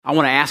I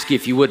want to ask you,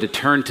 if you would, to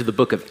turn to the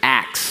book of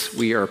Acts.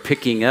 We are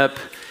picking up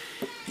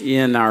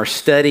in our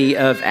study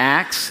of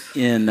Acts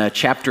in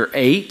chapter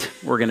 8.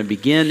 We're going to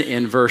begin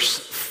in verse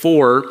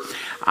 4.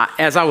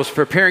 As I was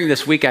preparing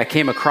this week, I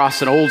came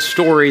across an old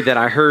story that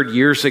I heard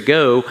years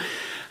ago.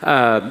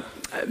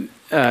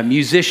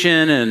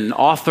 Musician and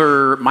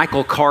author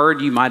Michael Card,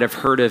 you might have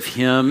heard of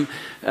him.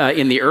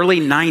 In the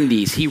early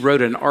 90s, he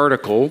wrote an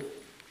article,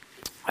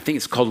 I think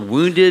it's called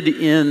Wounded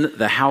in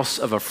the House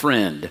of a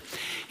Friend.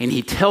 And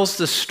he tells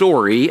the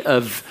story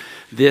of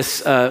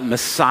this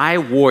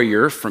Maasai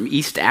warrior from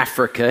East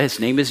Africa. His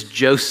name is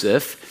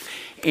Joseph.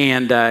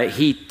 And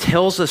he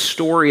tells a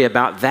story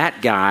about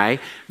that guy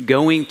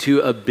going to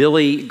a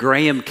Billy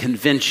Graham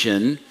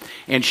convention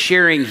and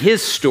sharing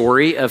his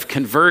story of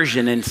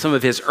conversion in some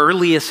of his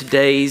earliest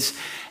days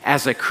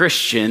as a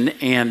Christian,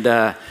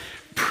 and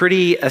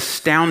pretty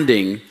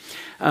astounding.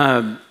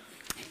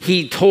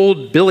 He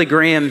told Billy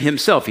Graham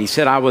himself, he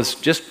said, I was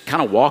just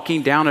kind of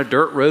walking down a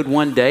dirt road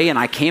one day and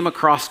I came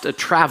across a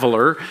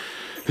traveler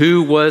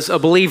who was a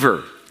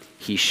believer.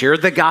 He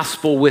shared the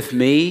gospel with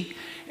me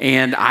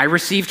and I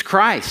received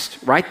Christ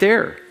right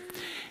there.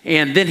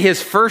 And then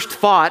his first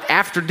thought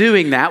after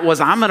doing that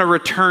was, I'm going to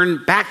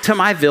return back to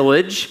my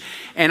village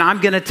and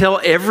I'm going to tell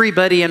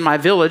everybody in my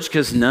village,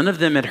 because none of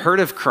them had heard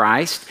of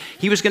Christ.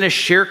 He was going to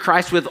share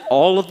Christ with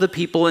all of the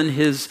people in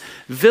his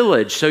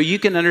village. So you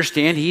can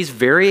understand he's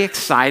very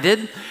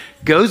excited,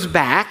 goes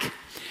back,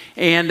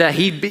 and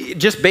he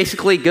just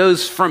basically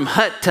goes from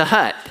hut to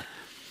hut.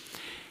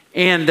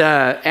 And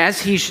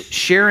as he's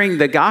sharing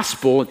the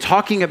gospel,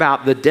 talking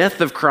about the death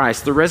of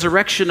Christ, the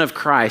resurrection of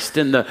Christ,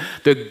 and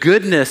the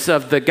goodness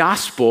of the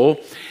gospel,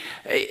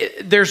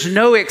 there's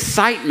no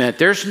excitement.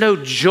 There's no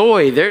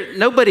joy.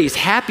 Nobody's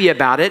happy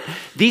about it.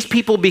 These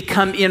people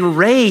become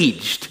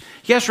enraged.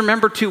 You guys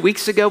remember 2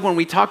 weeks ago when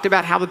we talked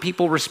about how the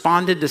people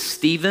responded to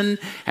Stephen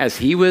as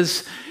he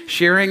was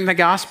sharing the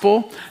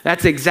gospel?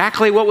 That's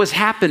exactly what was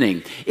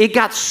happening. It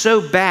got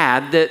so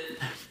bad that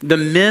the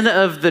men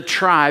of the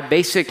tribe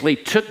basically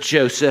took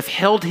Joseph,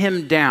 held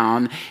him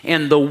down,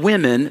 and the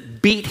women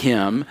beat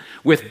him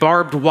with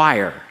barbed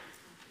wire.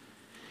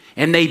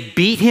 And they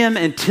beat him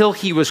until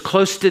he was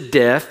close to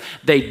death.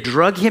 They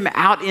drug him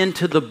out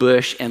into the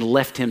bush and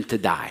left him to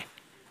die.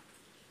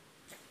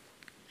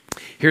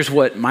 Here's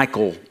what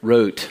Michael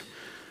wrote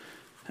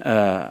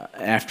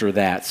after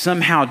that.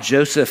 Somehow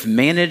Joseph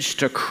managed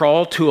to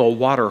crawl to a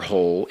water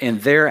hole,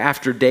 and there,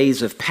 after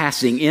days of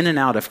passing in and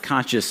out of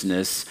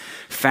consciousness,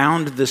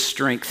 found the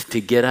strength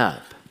to get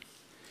up.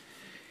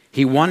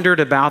 He wondered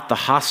about the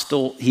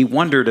hostile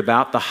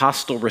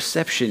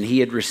reception he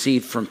had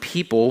received from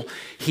people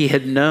he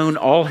had known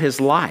all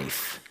his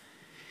life.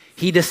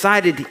 He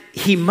decided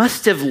he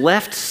must have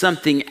left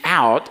something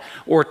out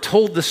or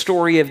told the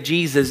story of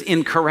Jesus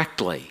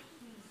incorrectly.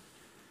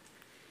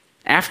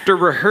 After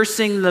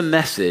rehearsing the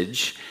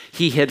message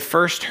he had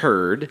first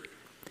heard,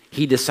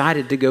 he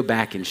decided to go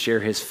back and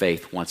share his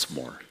faith once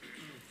more.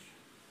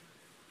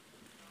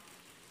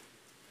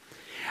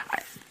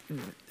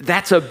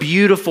 That's a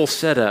beautiful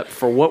setup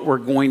for what we're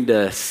going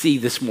to see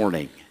this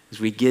morning as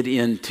we get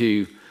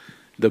into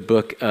the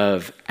book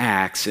of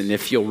Acts. And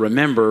if you'll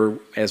remember,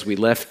 as we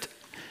left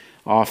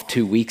off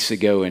 2 weeks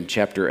ago in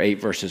chapter 8,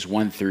 verses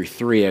 1 through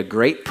 3, a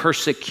great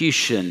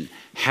persecution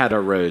had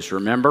arose.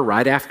 Remember,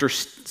 right after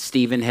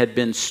Stephen had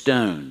been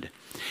stoned.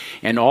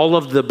 And all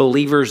of the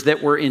believers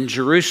that were in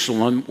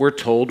Jerusalem, we're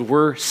told,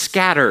 were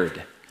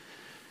scattered.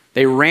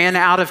 They ran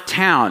out of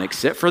town,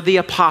 except for the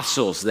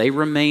apostles. They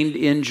remained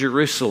in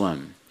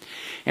Jerusalem.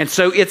 And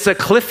so it's a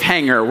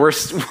cliffhanger.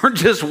 We're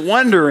just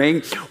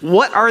wondering,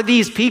 what are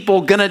these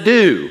people going to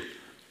do?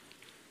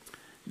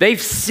 They've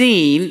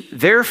seen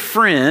their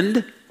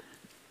friend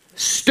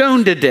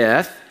stoned to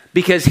death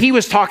because he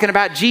was talking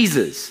about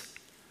Jesus.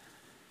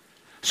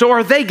 So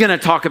are they going to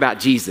talk about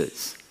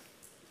Jesus?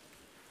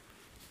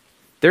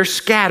 They're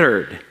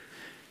scattered.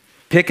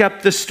 Pick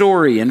up the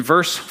story in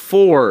verse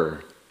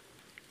 4.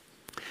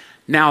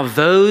 Now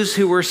those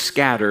who were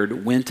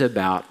scattered went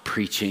about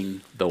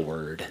preaching the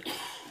word.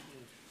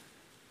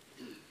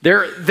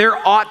 There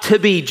ought to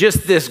be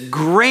just this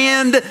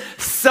grand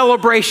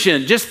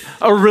celebration, just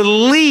a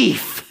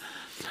relief.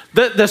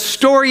 The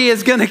story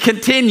is going to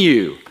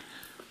continue.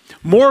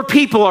 More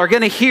people are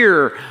going to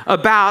hear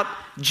about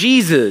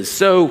Jesus.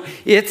 So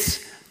it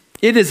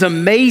is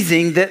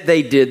amazing that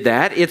they did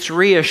that. It's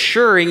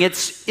reassuring.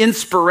 It's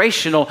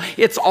inspirational.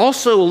 It's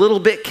also a little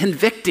bit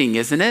convicting,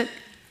 isn't it?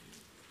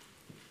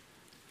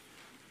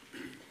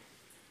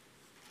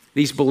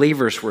 These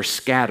believers were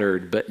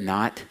scattered, but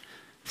not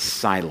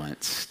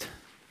silenced.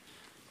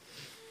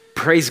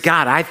 Praise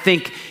God. I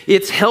think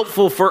it's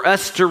helpful for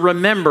us to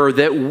remember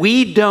that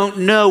we don't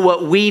know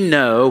what we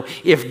know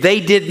if they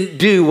didn't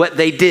do what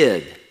they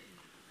did.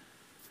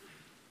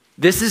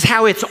 This is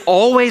how it's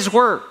always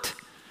worked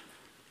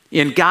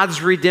in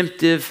God's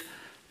redemptive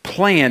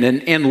plan.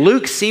 And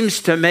Luke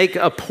seems to make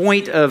a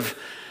point of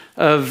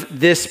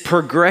this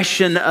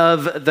progression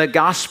of the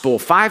gospel.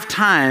 5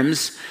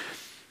 times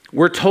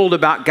we're told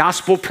about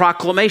gospel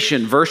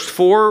proclamation. Verse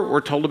 4,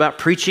 we're told about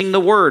preaching the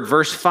word.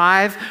 Verse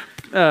 5,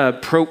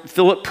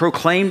 Philip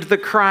proclaimed the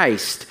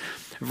Christ.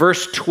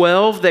 Verse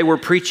 12, they were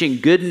preaching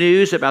good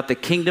news about the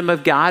kingdom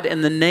of God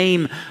in the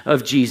name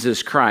of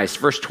Jesus Christ.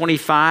 Verse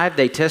 25,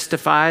 they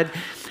testified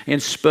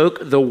and spoke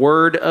the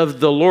word of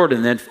the Lord.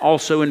 And then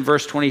also in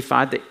verse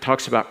 25, it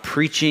talks about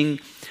preaching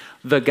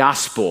the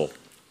gospel.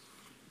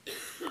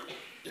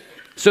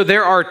 So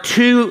there are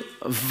two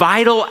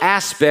vital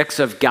aspects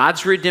of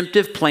God's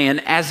redemptive plan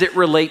as it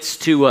relates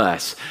to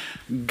us.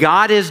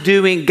 God is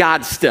doing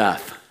God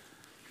stuff,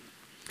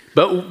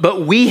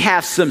 but we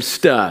have some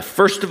stuff.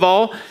 First of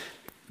all,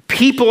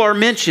 people are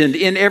mentioned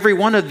in every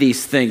one of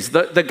these things.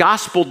 The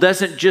gospel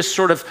doesn't just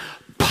sort of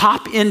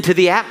pop into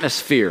the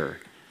atmosphere.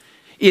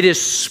 It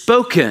is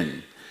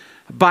spoken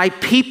by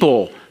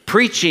people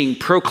preaching,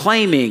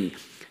 proclaiming,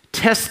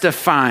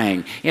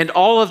 testifying, and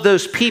all of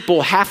those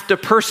people have to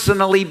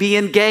personally be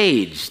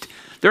engaged.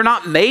 They're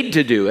not made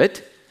to do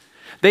it.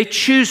 They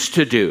choose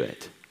to do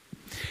it.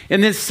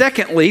 And then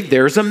secondly,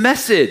 there's a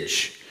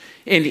message.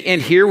 And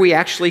here we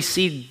actually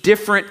see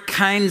different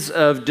kinds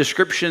of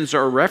descriptions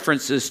or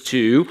references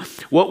to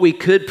what we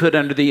could put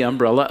under the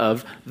umbrella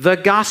of the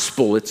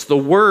gospel. It's the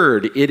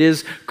word. It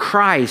is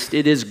Christ.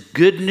 It is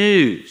good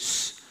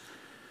news.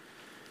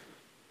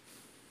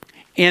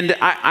 And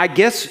I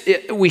guess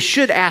we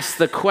should ask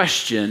the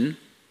question,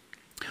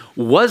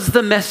 was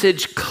the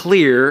message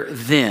clear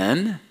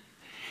then,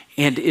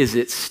 and is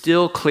it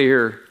still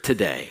clear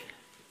today?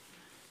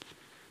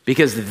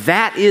 Because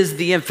that is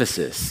the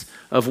emphasis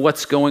of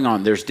what's going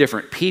on. There's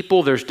different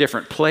people, there's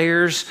different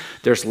players,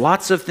 there's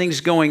lots of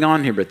things going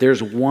on here, but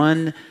there's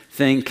one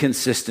thing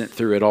consistent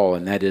through it all,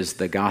 and that is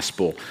the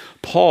gospel.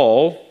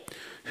 Paul,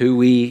 who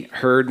we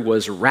heard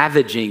was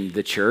ravaging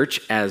the church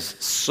as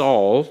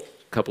Saul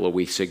a couple of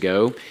weeks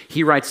ago,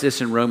 he writes this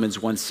in Romans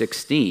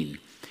 1:16.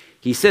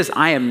 He says,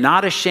 I am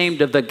not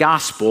ashamed of the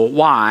gospel.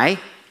 Why?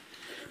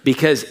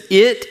 Because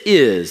it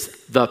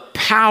is the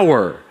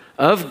power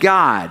of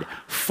God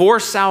for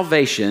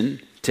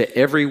salvation to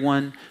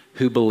everyone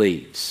who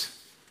believes.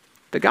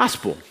 The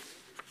gospel.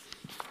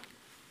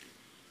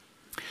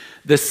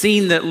 The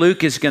scene that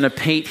Luke is going to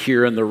paint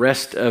here in the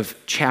rest of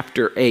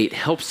chapter 8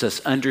 helps us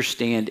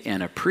understand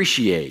and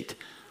appreciate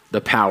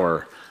the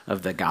power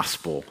of the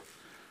gospel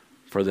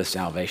for the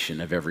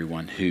salvation of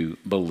everyone who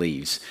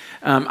believes.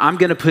 I'm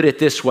going to put it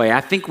this way.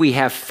 I think we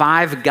have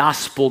 5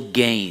 gospel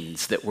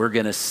gains that we're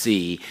going to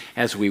see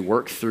as we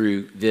work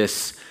through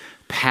this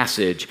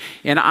passage.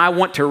 And I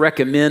want to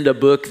recommend a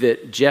book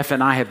that Jeff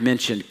and I have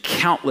mentioned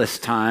countless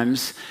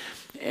times.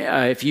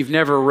 If you've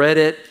never read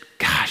it,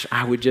 gosh,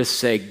 I would just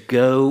say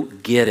go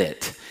get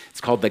it. It's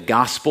called The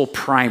Gospel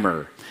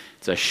Primer.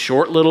 It's a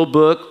short little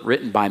book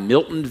written by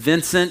Milton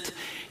Vincent,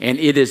 and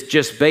it is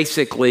just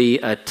basically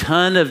a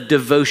ton of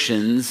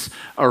devotions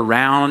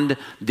around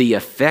the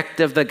effect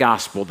of the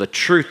gospel, the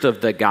truth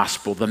of the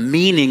gospel, the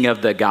meaning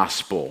of the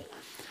gospel,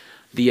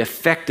 the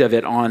effect of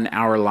it on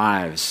our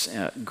lives.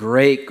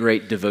 Great,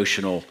 great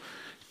devotional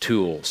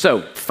tool.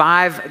 So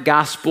 5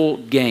 gospel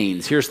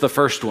gains. Here's the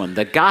first one.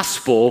 The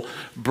gospel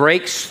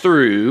breaks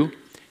through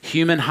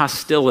human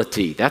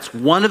hostility. That's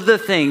one of the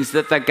things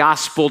that the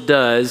gospel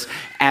does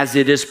as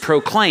it is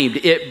proclaimed.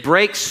 It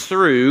breaks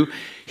through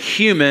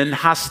human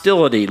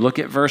hostility. Look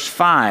at verse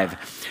 5.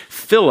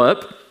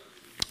 Philip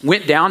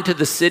went down to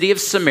the city of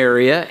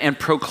Samaria and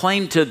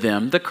proclaimed to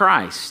them the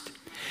Christ.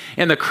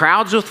 And the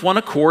crowds with one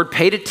accord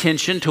paid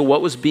attention to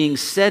what was being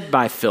said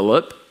by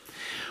Philip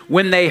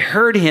when they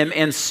heard him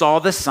and saw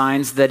the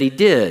signs that he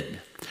did.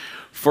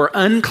 For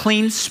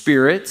unclean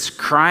spirits,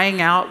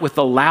 crying out with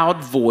a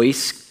loud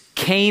voice,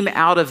 came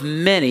out of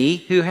many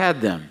who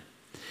had them.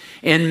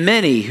 And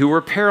many who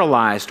were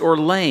paralyzed or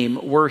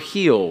lame were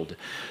healed.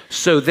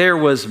 So there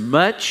was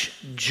much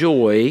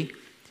joy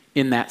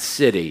in that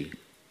city.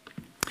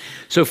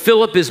 So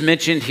Philip is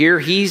mentioned here.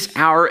 He's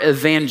our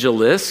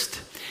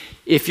evangelist.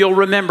 If you'll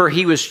remember,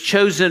 he was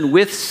chosen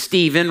with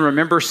Stephen.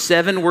 Remember,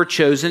 7 were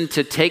chosen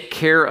to take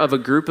care of a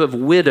group of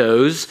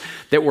widows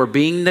that were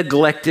being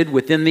neglected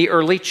within the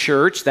early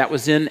church. That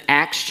was in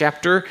Acts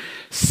chapter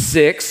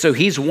 6. So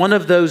he's one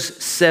of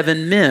those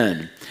 7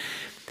 men.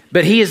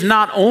 But he is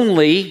not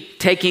only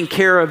taking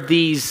care of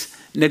these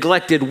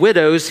neglected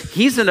widows,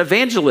 he's an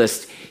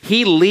evangelist.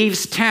 He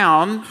leaves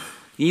town,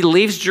 he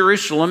leaves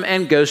Jerusalem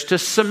and goes to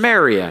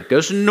Samaria,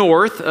 goes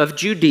north of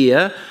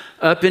Judea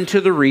up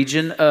into the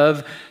region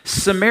of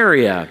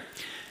Samaria.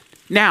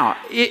 Now,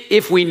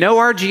 if we know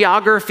our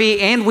geography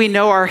and we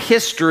know our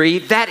history,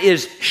 that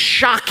is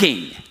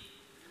shocking.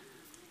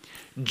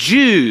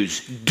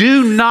 Jews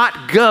do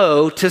not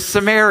go to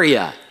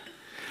Samaria.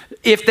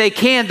 If they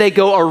can, they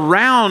go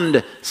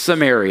around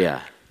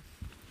Samaria.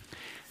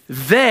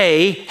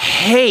 They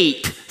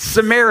hate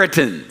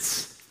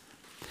Samaritans.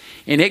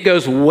 And it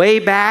goes way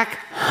back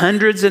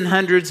hundreds and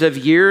hundreds of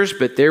years,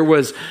 but there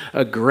was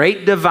a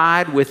great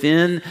divide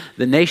within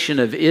the nation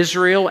of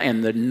Israel,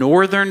 and the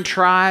northern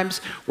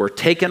tribes were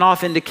taken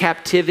off into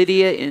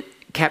captivity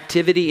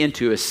captivity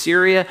into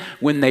Assyria.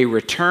 When they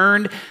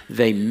returned,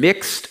 they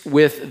mixed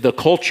with the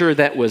culture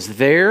that was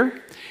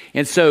there.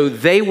 And so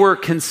they were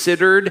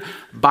considered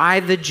by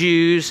the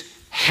Jews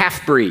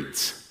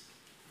half-breeds.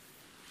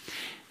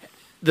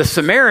 The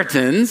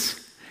Samaritans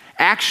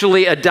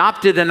actually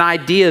adopted an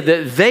idea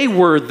that they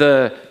were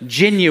the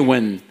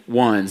genuine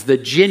ones, the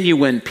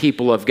genuine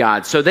people of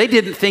God. So they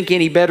didn't think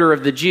any better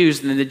of the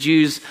Jews than the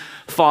Jews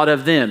thought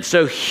of them.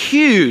 So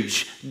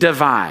huge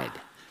divide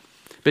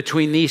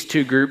between these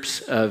two groups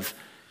of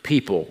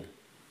people.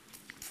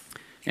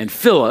 And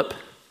Philip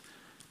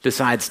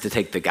decides to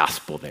take the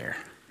gospel there.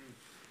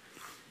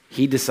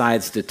 He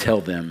decides to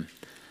tell them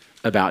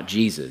about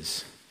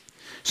Jesus.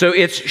 So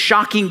it's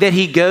shocking that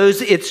he goes.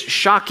 It's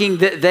shocking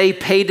that they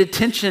paid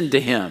attention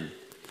to him.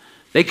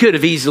 They could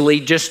have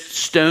easily just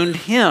stoned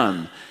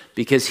him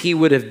because he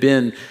would have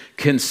been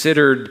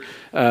considered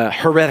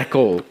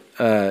heretical,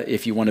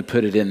 if you want to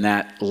put it in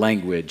that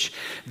language.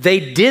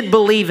 They did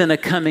believe in a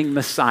coming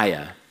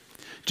Messiah,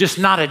 just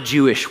not a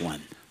Jewish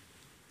one.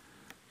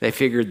 They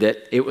figured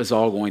that it was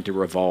all going to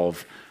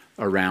revolve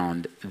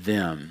around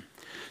them.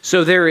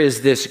 So there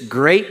is this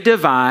great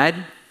divide.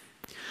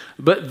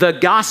 But the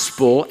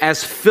gospel,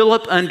 as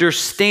Philip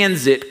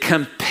understands it,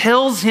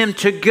 compels him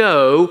to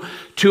go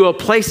to a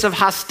place of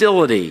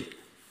hostility.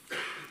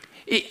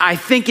 I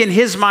think in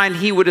his mind,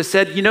 he would have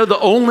said, the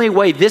only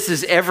way this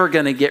is ever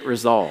going to get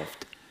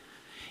resolved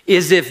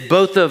is if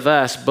both of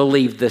us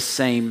believe the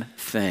same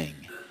thing.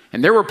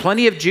 And there were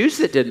plenty of Jews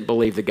that didn't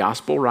believe the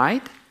gospel,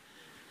 right?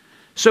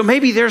 So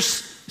maybe there's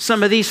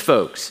some of these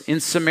folks in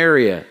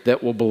Samaria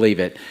that will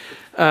believe it.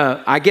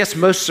 I guess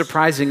most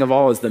surprising of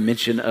all is the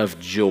mention of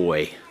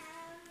joy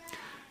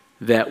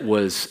that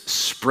was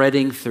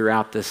spreading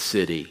throughout the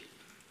city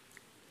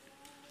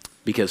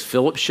because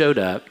Philip showed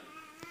up,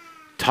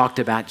 talked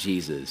about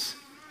Jesus,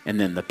 and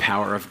then the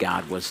power of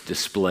God was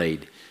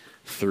displayed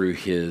through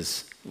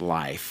his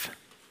life.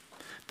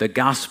 The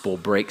gospel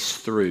breaks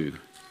through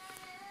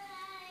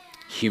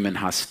human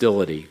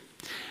hostility.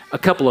 A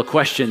couple of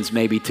questions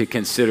maybe to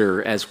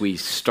consider as we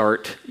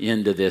start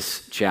into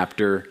this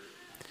chapter.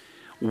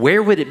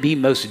 Where would it be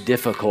most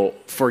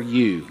difficult for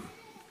you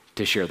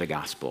to share the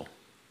gospel?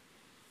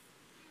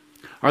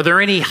 Are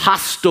there any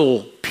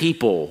hostile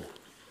people?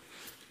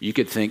 You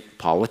could think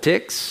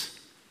politics.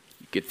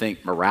 You could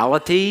think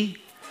morality.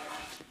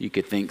 You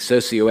could think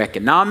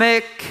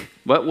socioeconomic.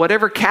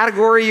 Whatever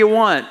category you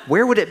want.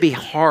 Where would it be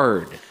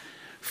hard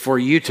for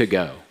you to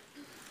go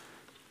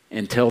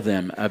and tell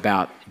them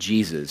about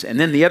Jesus? And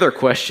then the other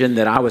question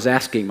that I was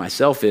asking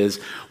myself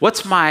is,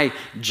 what's my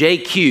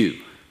JQ?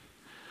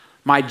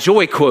 My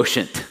joy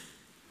quotient?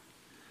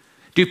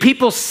 Do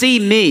people see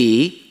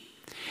me,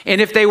 and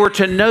if they were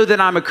to know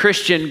that I'm a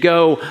Christian,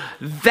 go,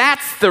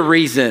 that's the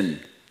reason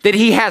that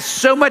he has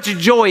so much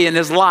joy in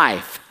his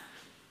life?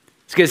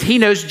 It's because he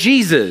knows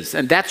Jesus,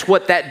 and that's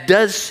what that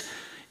does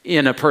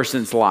in a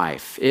person's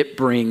life. It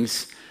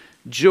brings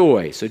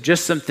joy. So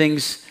just some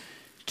things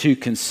to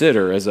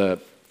consider. As a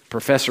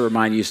professor of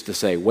mine used to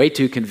say, way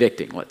too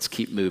convicting. Let's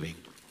keep moving.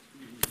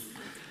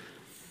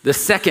 The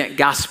second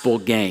gospel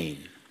gain.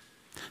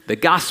 The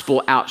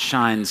gospel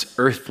outshines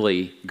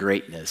earthly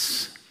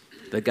greatness.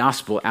 The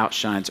gospel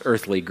outshines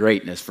earthly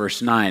greatness.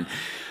 Verse 9,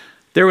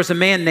 there was a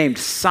man named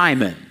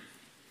Simon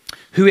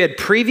who had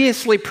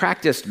previously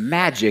practiced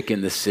magic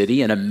in the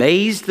city and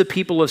amazed the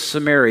people of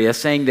Samaria,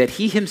 saying that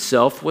he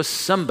himself was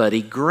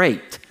somebody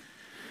great.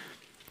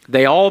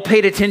 They all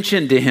paid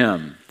attention to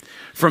him,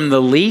 from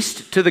the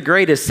least to the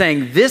greatest,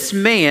 saying, this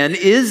man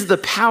is the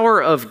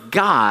power of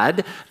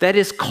God that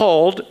is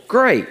called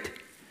great.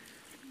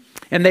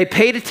 And they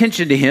paid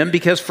attention to him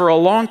because for a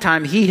long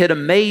time he had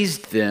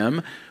amazed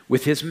them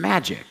with his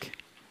magic.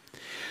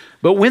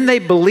 But when they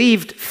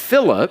believed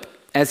Philip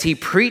as he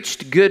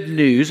preached good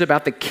news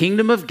about the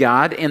kingdom of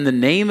God and the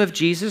name of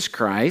Jesus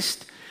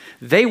Christ,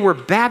 they were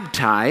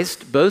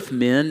baptized, both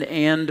men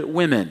and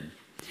women.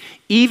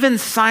 Even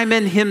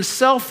Simon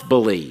himself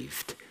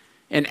believed.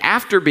 And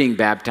after being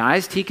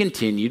baptized, he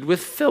continued with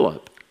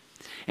Philip.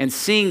 And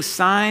seeing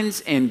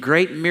signs and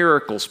great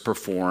miracles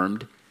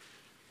performed,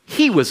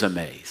 he was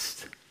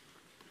amazed.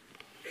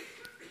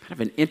 Kind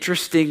of an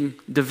interesting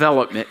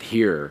development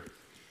here.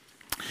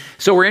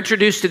 So we're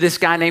introduced to this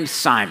guy named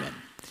Simon.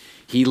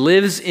 He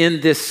lives in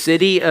this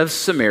city of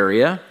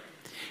Samaria,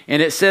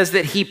 and it says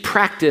that he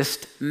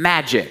practiced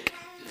magic.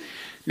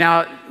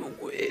 Now,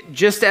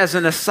 just as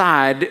an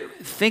aside,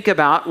 think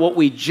about what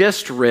we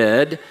just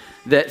read,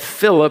 that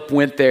Philip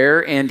went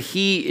there and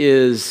he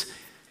is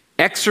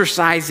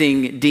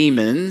exorcising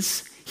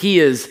demons. He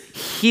is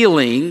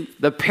healing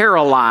the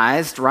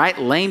paralyzed, right?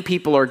 Lame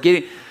people are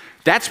getting...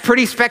 That's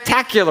pretty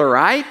spectacular,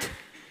 right?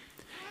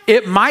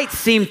 It might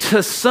seem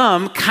to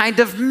some kind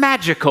of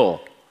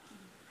magical.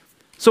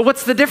 So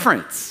what's the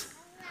difference?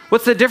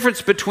 What's the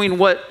difference between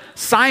what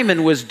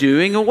Simon was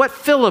doing and what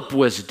Philip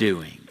was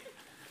doing?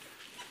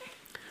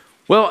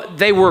 Well,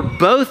 they were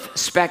both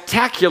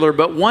spectacular,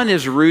 but one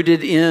is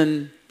rooted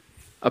in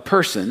a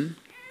person,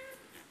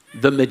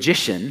 the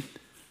magician,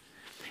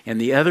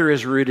 and the other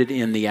is rooted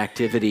in the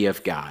activity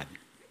of God.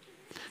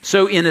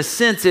 So in a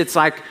sense, it's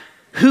like,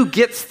 who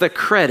gets the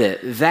credit?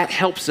 That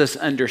helps us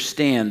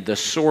understand the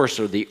source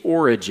or the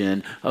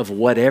origin of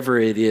whatever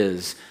it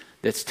is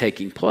that's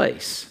taking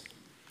place.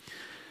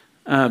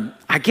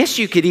 I guess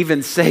you could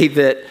even say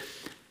that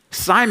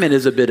Simon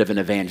is a bit of an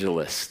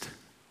evangelist,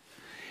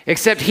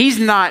 except he's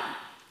not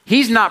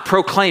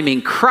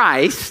proclaiming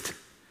Christ.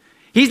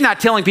 He's not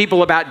telling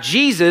people about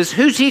Jesus.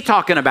 Who's he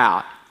talking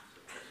about?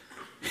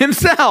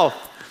 Himself.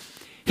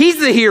 He's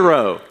the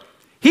hero.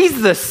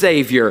 He's the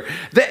Savior.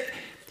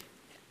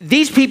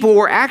 These people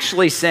were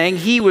actually saying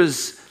he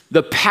was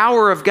the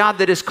power of God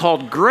that is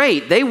called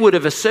great. They would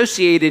have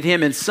associated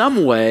him in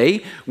some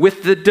way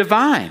with the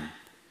divine.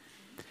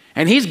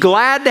 And he's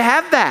glad to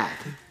have that,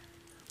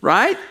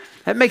 right?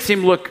 That makes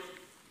him look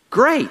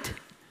great.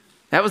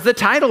 That was the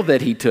title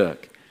that he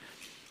took.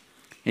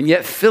 And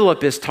yet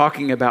Philip is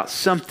talking about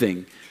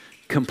something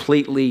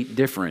completely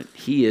different.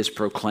 He is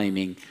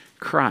proclaiming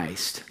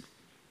Christ.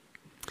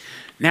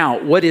 Now,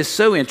 what is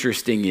so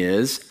interesting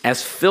is,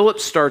 as Philip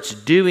starts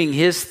doing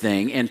his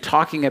thing and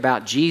talking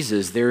about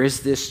Jesus, there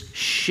is this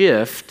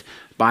shift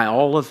by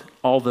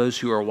all those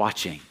who are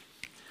watching.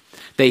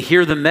 They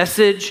hear the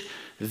message,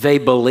 they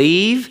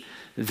believe,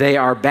 they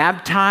are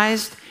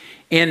baptized,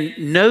 and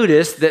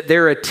notice that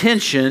their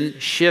attention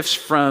shifts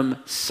from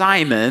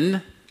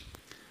Simon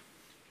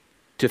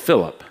to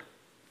Philip.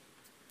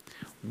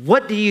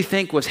 What do you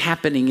think was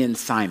happening in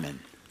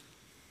Simon?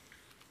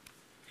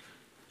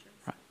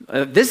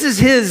 This is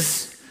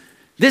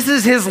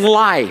his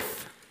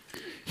life.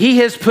 He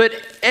has put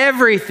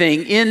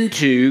everything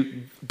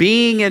into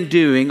being and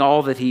doing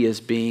all that he is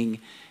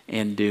being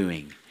and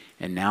doing.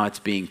 And now it's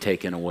being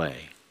taken away.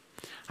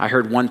 I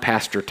heard one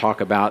pastor talk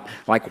about,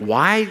 like,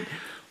 why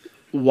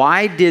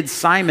did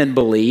Simon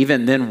believe,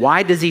 and then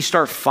why does he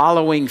start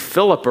following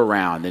Philip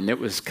around? And it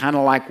was kind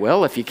of like,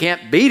 well, if you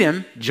can't beat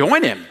him,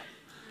 join him.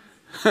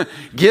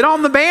 Get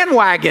on the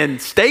bandwagon.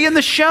 Stay in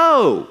the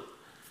show.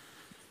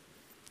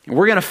 And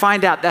we're going to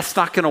find out that's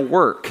not going to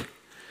work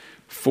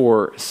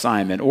for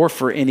Simon or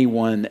for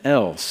anyone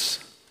else.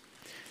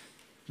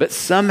 But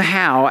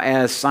somehow,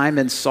 as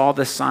Simon saw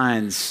the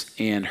signs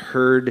and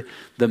heard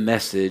the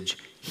message,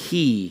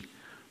 he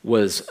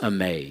was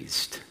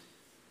amazed.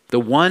 The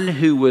one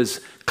who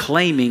was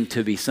claiming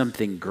to be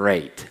something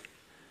great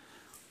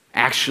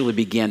actually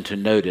began to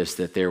notice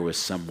that there was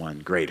someone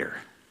greater,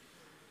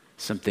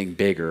 something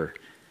bigger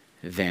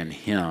than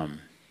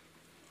him.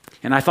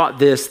 And I thought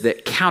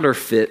that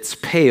counterfeits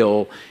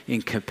pale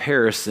in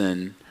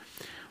comparison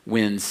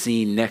when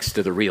seen next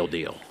to the real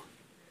deal.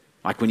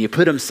 Like when you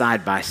put them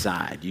side by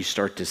side, you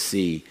start to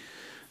see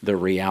the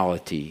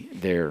reality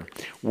there.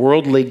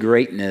 Worldly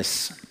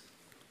greatness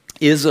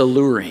is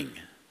alluring,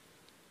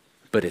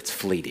 but it's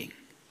fleeting.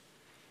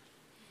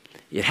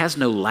 It has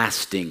no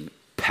lasting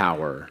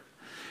power.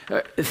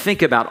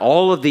 Think about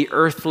all of the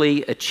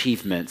earthly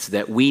achievements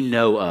that we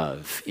know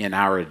of in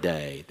our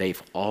day.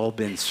 They've all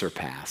been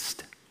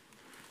surpassed.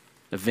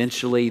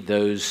 Eventually,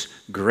 those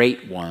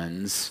great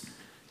ones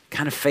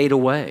kind of fade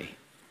away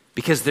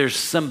because there's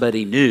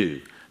somebody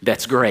new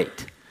that's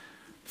great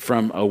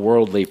from a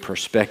worldly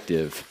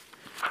perspective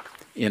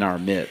in our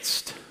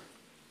midst.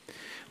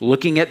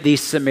 Looking at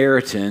these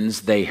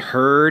Samaritans, they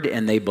heard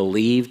and they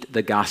believed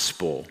the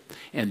gospel,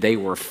 and they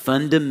were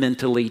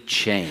fundamentally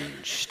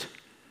changed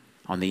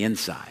on the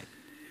inside.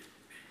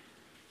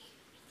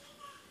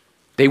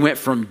 They went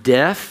from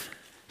death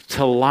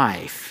to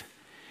life.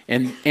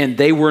 And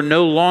they were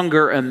no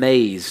longer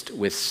amazed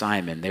with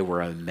Simon. They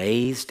were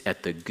amazed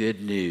at the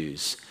good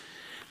news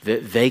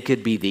that they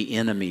could be the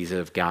enemies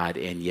of God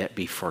and yet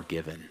be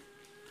forgiven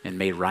and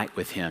made right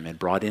with him and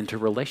brought into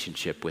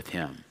relationship with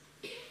him.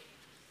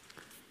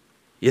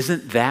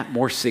 Isn't that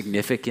more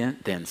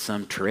significant than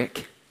some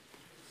trick,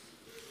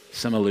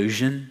 some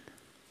illusion?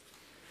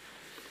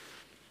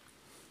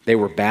 They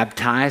were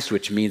baptized,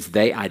 which means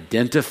they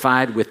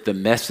identified with the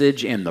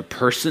message and the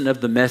person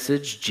of the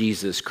message,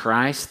 Jesus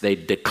Christ. They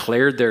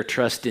declared their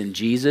trust in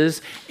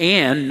Jesus.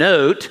 And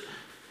note,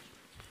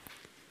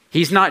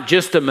 he's not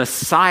just a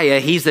Messiah,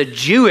 he's a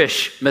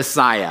Jewish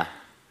Messiah.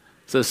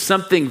 So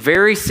something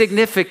very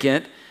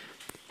significant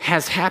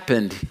has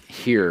happened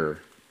here.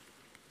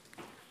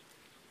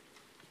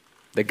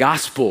 The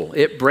gospel,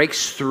 it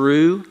breaks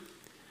through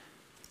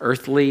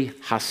earthly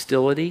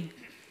hostility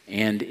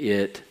and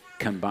it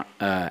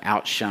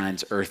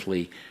outshines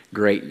earthly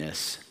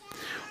greatness.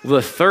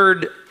 The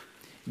third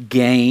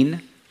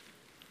gain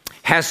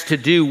has to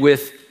do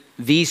with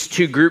these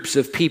two groups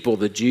of people,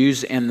 the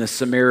Jews and the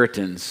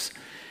Samaritans.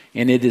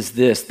 And it is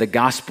this: the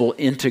gospel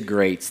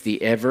integrates the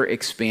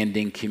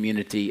ever-expanding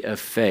community of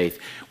faith.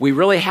 We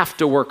really have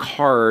to work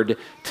hard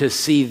to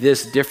see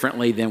this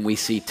differently than we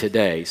see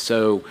today.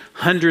 So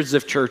hundreds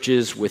of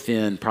churches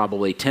within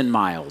probably 10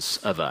 miles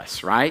of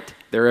us, right?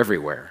 They're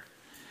everywhere.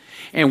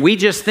 And we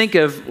just think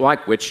of,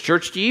 like, which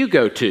church do you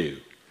go to?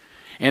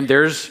 And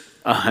there's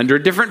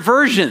 100 different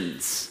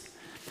versions.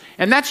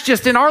 And that's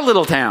just in our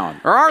little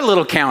town, or our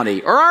little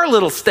county, or our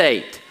little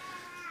state.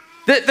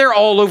 They're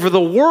all over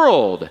the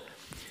world.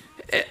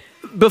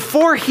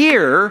 before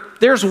here,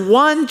 there's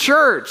one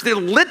church,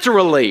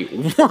 literally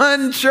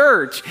one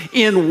church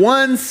in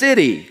one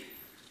city,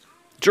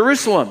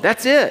 Jerusalem.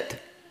 That's it.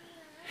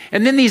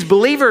 And then these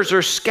believers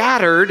are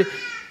scattered,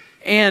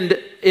 and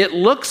it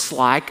looks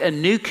like a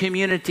new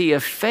community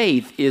of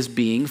faith is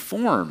being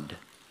formed.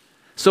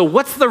 So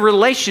what's the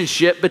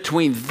relationship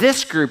between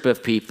this group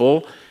of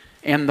people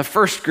and the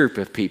first group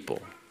of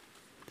people?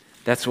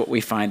 That's what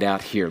we find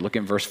out here. Look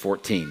at verse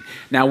 14.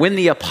 Now, when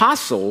the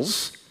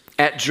apostles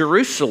at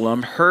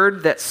Jerusalem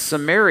heard that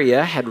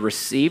Samaria had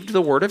received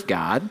the word of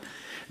God,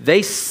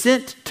 they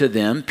sent to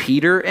them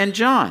Peter and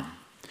John,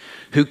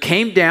 who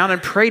came down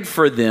and prayed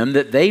for them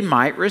that they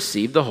might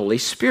receive the Holy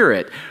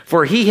Spirit,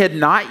 for he had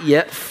not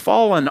yet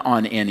fallen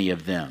on any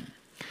of them,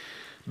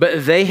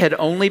 but they had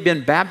only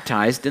been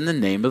baptized in the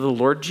name of the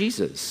Lord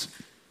Jesus.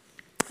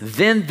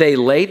 Then they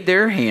laid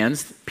their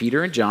hands,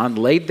 Peter and John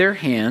laid their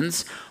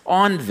hands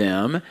on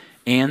them,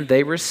 and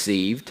they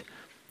received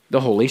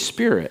the Holy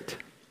Spirit.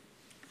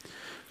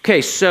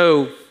 Okay,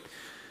 so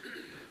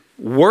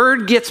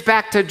word gets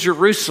back to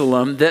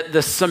Jerusalem that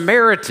the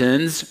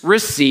Samaritans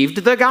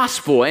received the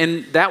gospel.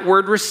 And that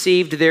word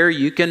received there,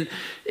 you can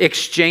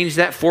exchange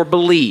that for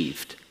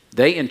believed.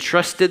 They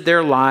entrusted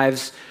their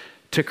lives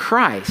to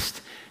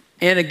Christ.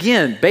 And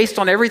again, based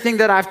on everything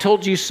that I've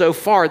told you so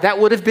far, that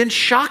would have been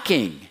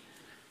shocking.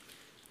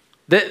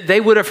 That they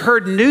would have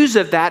heard news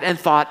of that and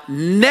thought,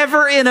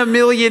 never in a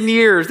million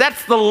years,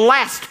 that's the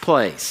last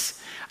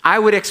place I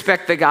would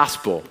expect the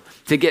gospel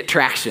to get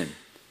traction.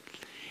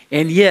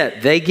 And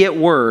yet they get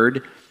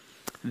word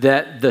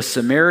that the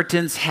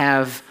Samaritans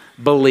have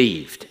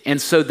believed. And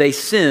so they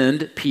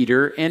send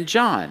Peter and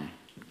John.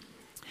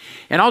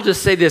 And I'll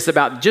just say this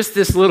about just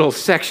this little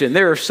section.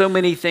 There are so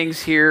many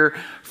things here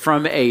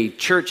from a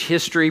church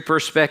history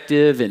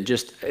perspective and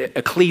just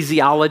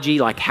ecclesiology,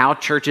 like how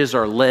churches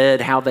are led,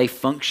 how they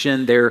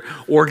function, their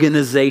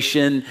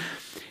organization.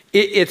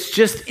 It's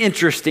just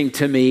interesting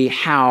to me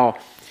how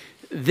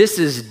this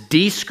is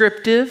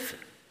descriptive,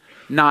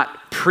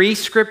 not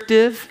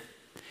prescriptive,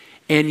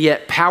 and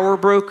yet power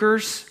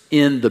brokers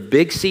in the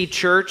Big C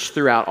church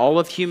throughout all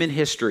of human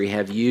history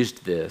have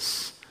used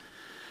this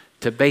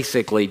to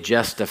basically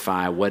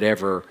justify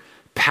whatever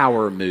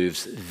power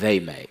moves they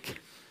make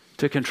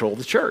to control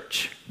the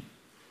church.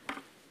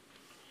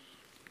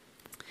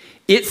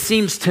 It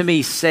seems to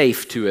me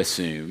safe to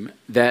assume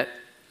that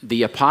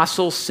the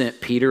apostles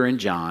sent Peter and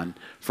John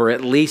for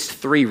at least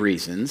 3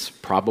 reasons,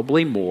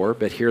 probably more,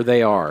 but here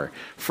they are.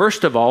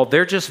 First of all,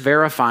 they're just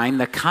verifying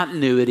the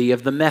continuity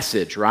of the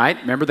message, right?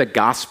 Remember the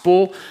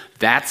gospel?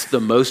 That's the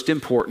most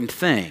important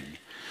thing.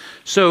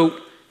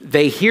 So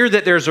they hear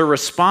that there's a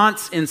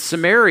response in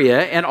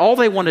Samaria, and all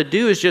they want to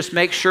do is just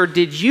make sure,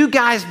 did you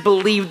guys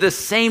believe the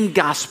same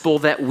gospel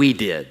that we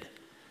did?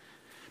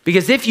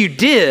 Because if you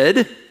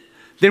did,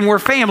 then we're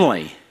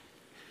family.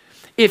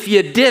 If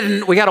you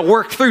didn't, we got to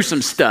work through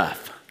some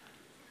stuff.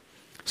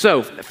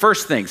 So,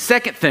 first thing.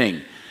 Second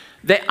thing,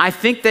 I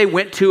think they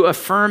went to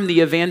affirm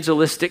the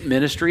evangelistic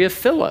ministry of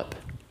Philip.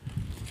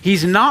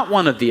 He's not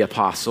one of the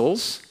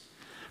apostles,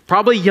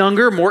 probably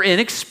younger, more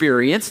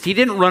inexperienced. He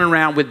didn't run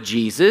around with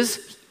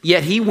Jesus,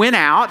 yet he went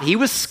out, he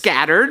was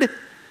scattered.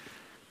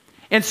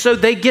 And so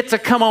they get to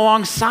come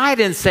alongside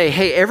and say,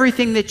 hey,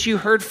 everything that you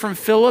heard from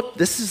Philip,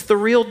 this is the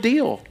real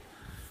deal.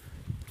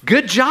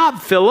 Good job,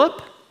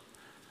 Philip.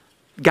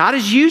 God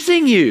is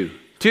using you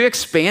to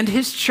expand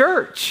his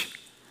church.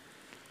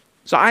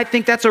 So I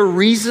think that's a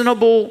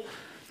reasonable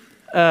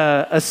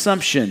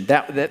assumption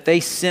that they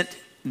sent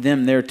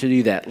them there to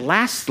do that.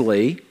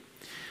 Lastly,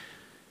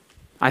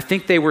 I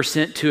think they were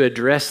sent to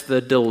address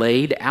the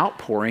delayed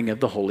outpouring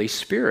of the Holy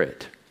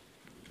Spirit.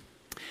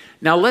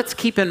 Now let's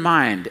keep in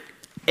mind,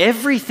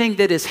 everything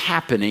that is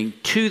happening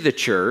to the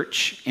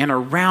church and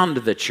around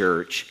the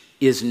church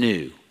is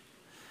new.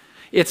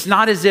 It's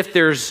not as if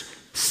there's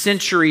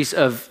centuries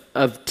of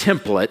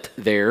template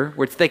there,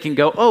 which they can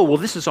go, oh, well,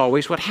 this is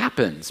always what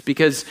happens.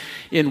 Because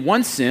in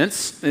one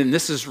sense, and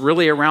this is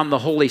really around the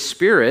Holy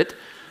Spirit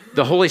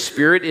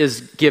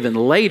is given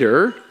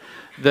later.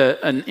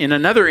 In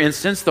another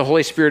instance, the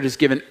Holy Spirit is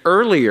given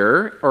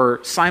earlier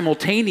or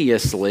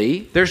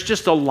simultaneously. There's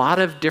just a lot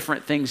of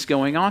different things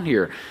going on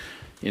here.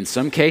 In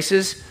some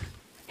cases,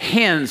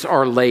 hands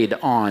are laid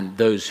on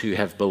those who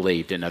have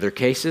believed. In other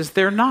cases,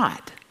 they're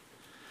not.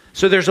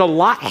 So there's a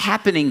lot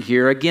happening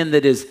here, again,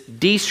 that is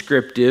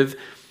descriptive,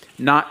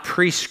 not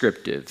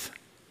prescriptive.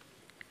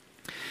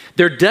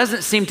 There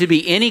doesn't seem to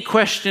be any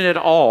question at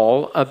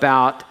all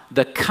about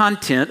the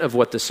content of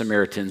what the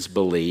Samaritans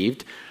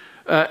believed,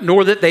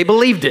 nor that they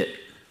believed it.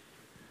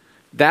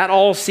 That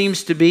all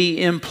seems to be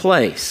in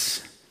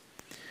place.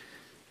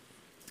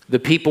 The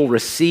people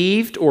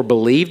received or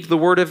believed the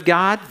word of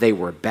God. They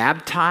were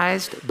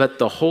baptized, but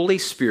the Holy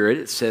Spirit,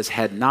 it says,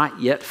 had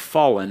not yet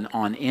fallen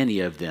on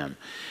any of them.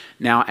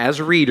 Now,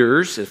 as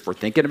readers, if we're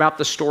thinking about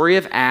the story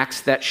of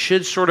Acts, that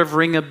should sort of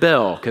ring a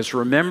bell. Because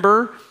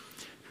remember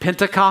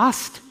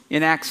Pentecost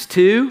in Acts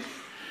 2?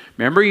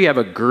 Remember, you have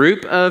a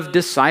group of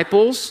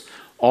disciples,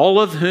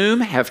 all of whom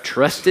have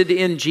trusted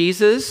in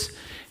Jesus.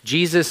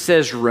 Jesus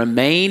says,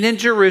 remain in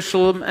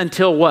Jerusalem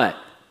until what?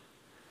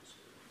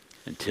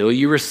 Until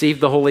you receive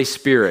the Holy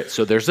Spirit.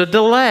 So there's a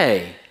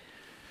delay.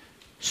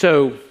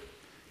 So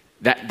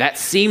that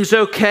seems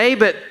okay,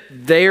 but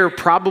they're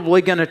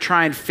probably going to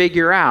try and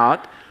figure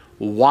out,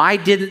 why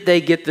didn't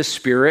they get the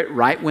Spirit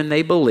right when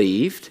they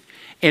believed?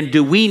 And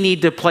do we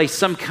need to play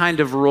some kind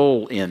of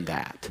role in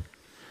that?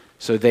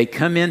 So they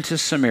come into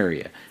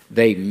Samaria.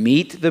 They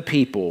meet the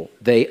people.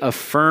 They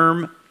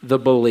affirm the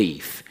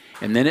belief.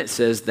 And then it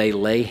says they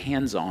lay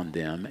hands on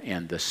them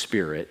and the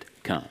Spirit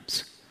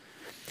comes.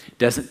 It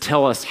doesn't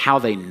tell us how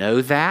they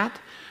know that.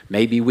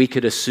 Maybe we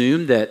could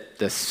assume that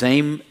the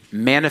same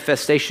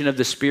manifestation of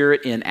the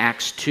Spirit in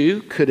Acts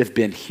 2 could have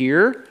been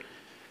here.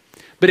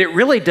 But it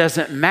really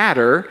doesn't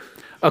matter.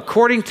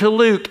 According to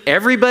Luke,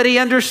 everybody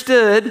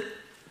understood.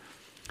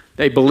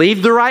 They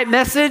believed the right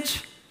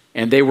message,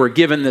 and they were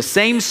given the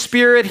same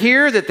Spirit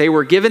here that they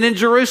were given in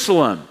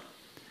Jerusalem.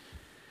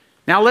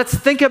 Now let's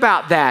think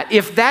about that.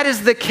 If that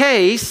is the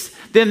case,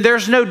 then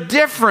there's no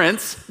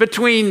difference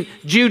between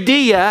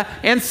Judea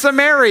and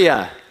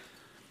Samaria.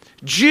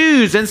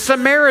 Jews and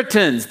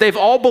Samaritans, they've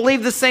all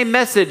believed the same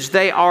message.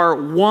 They are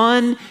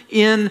one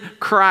in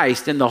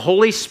Christ, and the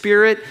Holy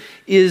Spirit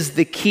is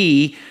the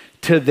key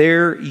to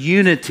their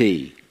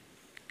unity.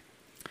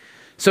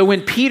 So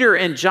when Peter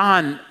and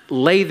John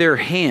lay their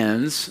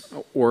hands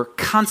or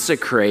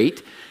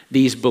consecrate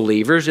these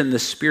believers and the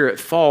Spirit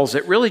falls,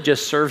 it really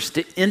just serves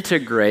to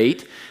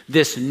integrate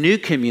this new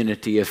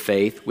community of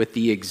faith with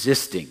the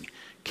existing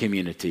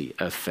community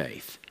of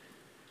faith.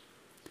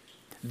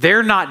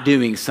 They're not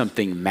doing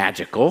something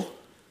magical.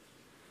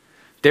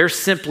 They're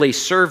simply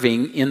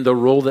serving in the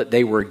role that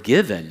they were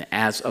given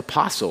as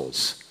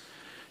apostles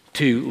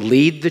to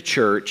lead the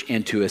church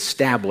and to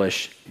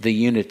establish the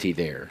unity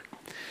there.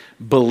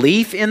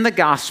 Belief in the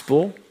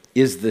gospel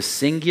is the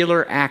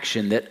singular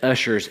action that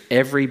ushers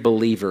every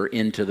believer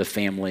into the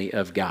family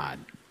of God.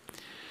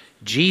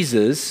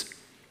 Jesus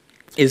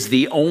is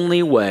the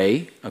only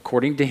way,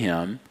 according to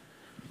him,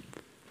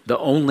 the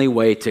only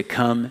way to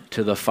come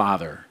to the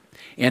Father.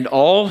 And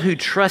all who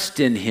trust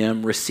in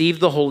him receive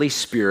the Holy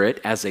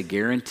Spirit as a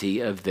guarantee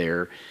of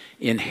their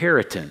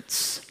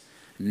inheritance,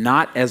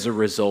 not as a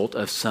result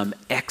of some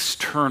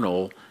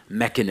external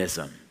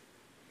mechanism.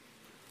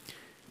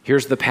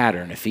 Here's the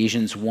pattern,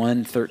 Ephesians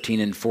 1:13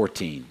 and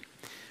 14.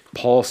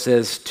 Paul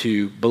says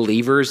to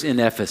believers in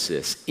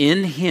Ephesus,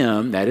 in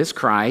him, that is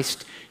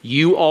Christ,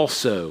 you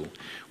also,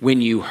 when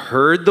you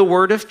heard the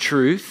word of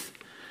truth,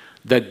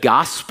 the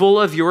gospel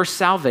of your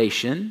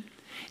salvation,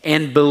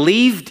 and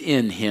believed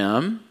in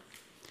him,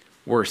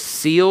 were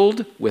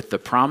sealed with the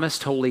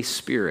promised Holy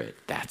Spirit.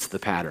 That's the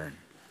pattern.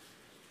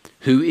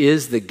 Who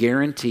is the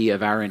guarantee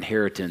of our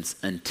inheritance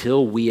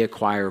until we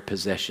acquire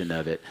possession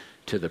of it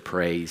to the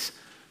praise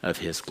of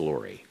his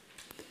glory.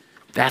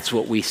 That's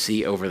what we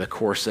see over the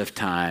course of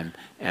time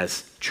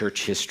as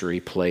church history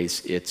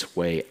plays its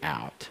way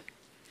out.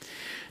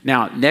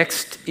 Now,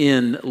 next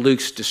in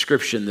Luke's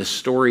description, the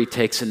story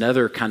takes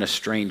another kind of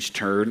strange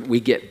turn. We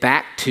get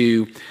back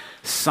to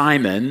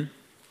Simon,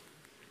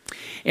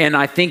 and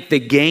I think the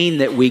gain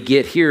that we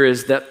get here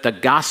is that the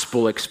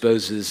gospel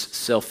exposes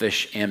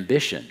selfish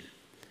ambition,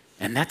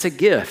 and that's a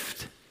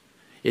gift.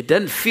 It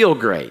doesn't feel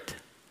great,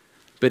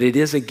 but it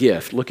is a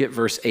gift. Look at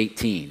verse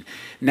 18.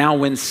 Now,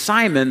 when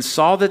Simon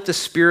saw that the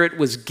Spirit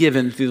was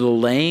given through the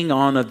laying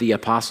on of the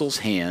apostles'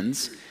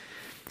 hands,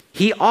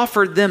 he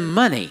offered them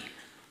money,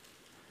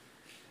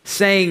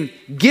 saying,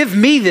 give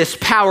me this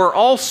power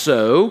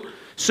also,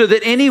 so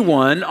that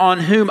anyone on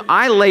whom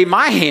I lay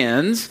my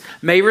hands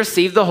may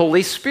receive the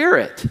Holy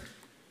Spirit.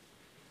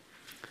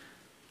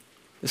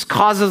 This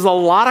causes a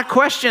lot of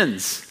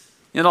questions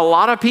in a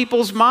lot of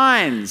people's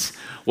minds.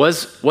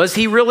 Was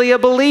he really a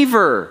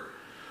believer?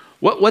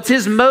 What's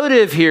his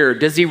motive here?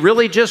 Does he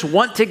really just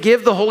want to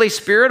give the Holy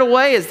Spirit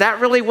away? Is that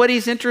really what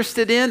he's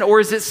interested in? Or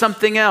is it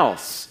something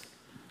else?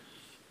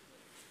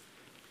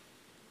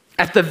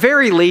 At the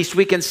very least,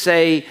 we can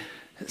say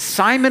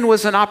Simon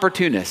was an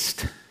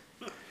opportunist.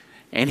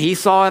 And he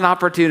saw an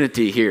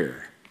opportunity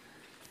here.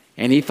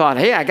 And he thought,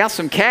 hey, I got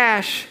some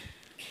cash.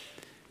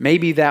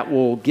 Maybe that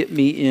will get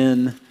me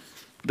in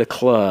the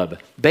club.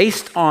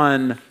 Based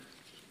on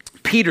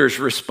Peter's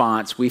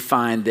response, we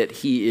find that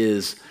he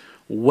is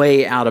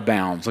way out of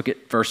bounds. Look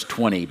at verse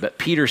 20. But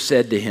Peter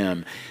said to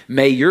him,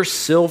 may your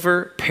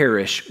silver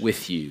perish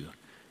with you,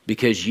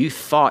 because you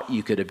thought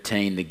you could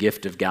obtain the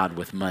gift of God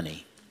with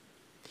money.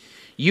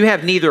 You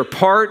have neither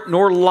part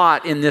nor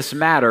lot in this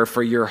matter,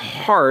 for your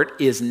heart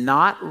is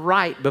not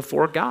right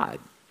before God.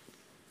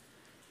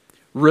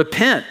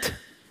 Repent,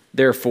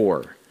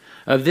 therefore,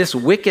 of this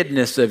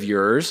wickedness of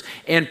yours,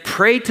 and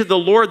pray to the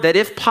Lord that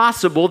if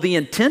possible, the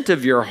intent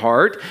of your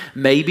heart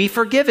may be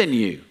forgiven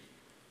you.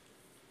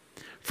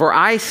 For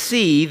I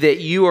see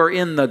that you are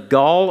in the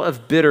gall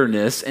of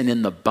bitterness and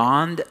in the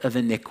bond of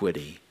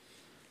iniquity.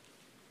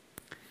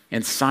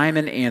 And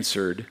Simon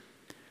answered,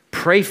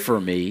 pray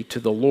for me to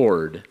the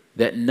Lord,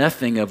 that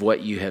nothing of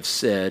what you have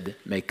said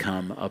may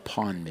come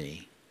upon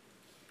me.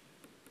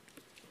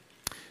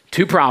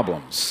 Two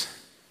problems.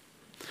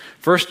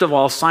 First of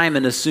all,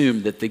 Simon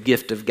assumed that the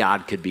gift of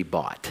God could be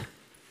bought.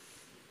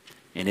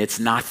 And it's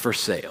not for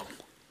sale.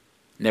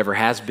 Never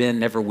has been,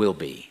 never will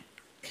be.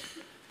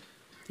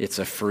 It's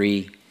a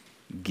free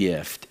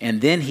gift.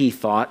 And then he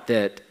thought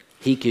that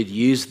he could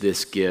use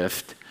this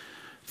gift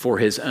for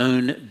his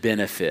own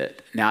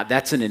benefit. Now,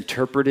 that's an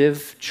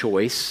interpretive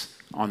choice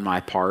on my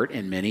part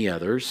and many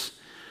others.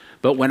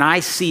 But when I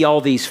see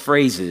all these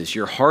phrases,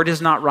 your heart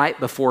is not right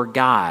before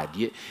God.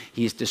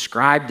 He's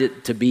described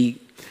it to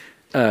be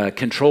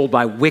controlled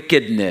by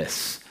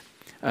wickedness.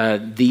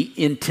 The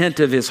intent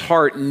of his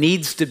heart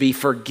needs to be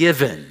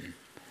forgiven.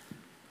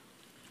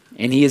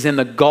 And he is in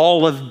the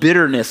gall of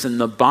bitterness and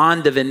the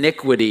bond of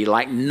iniquity.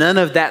 Like, none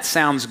of that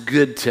sounds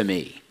good to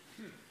me.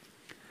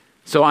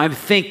 So I'm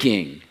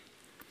thinking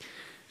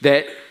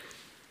that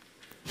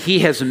he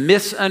has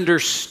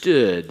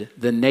misunderstood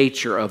the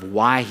nature of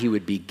why he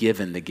would be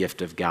given the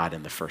gift of God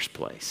in the first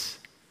place.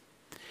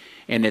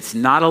 And it's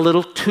not a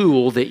little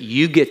tool that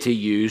you get to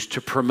use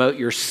to promote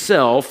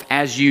yourself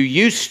as you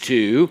used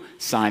to,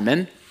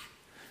 Simon.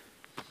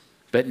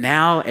 But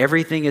now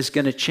everything is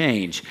going to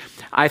change.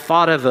 I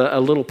thought of a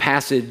little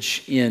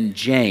passage in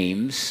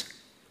James.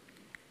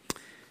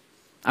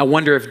 I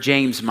wonder if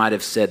James might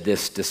have said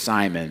this to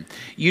Simon.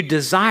 You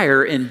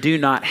desire and do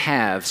not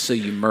have, so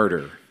you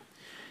murder.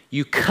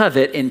 You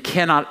covet and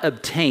cannot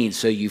obtain,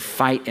 so you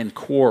fight and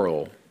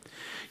quarrel.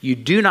 You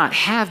do not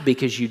have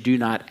because you do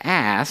not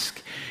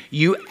ask.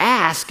 You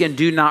ask and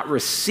do not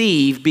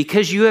receive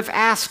because you have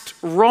asked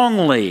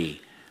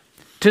wrongly,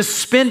 to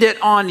spend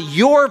it on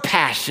your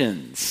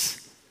passions.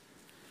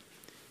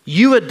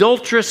 You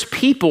adulterous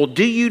people,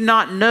 do you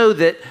not know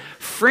that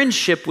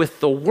friendship with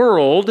the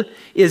world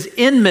is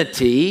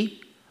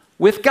enmity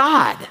with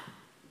God?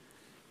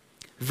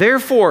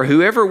 Therefore,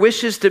 whoever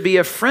wishes to be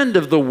a friend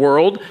of the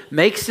world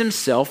makes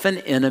himself an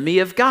enemy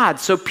of God.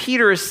 So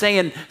Peter is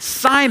saying,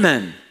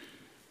 Simon,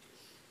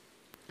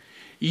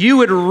 you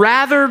would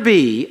rather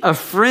be a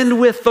friend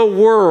with the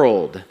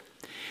world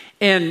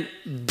and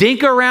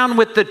dink around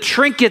with the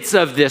trinkets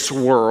of this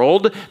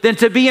world than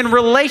to be in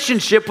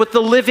relationship with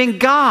the living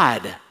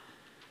God,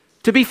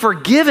 to be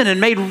forgiven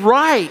and made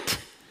right,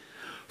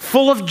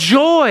 full of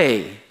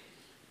joy.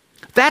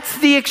 That's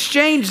the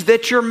exchange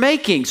that you're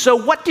making. So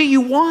what do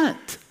you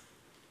want?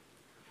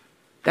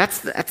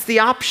 That's the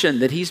option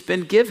that he's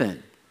been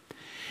given.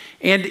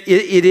 And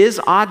it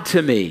is odd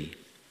to me.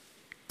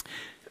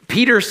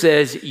 Peter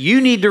says,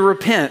 you need to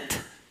repent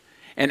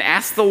and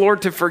ask the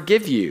Lord to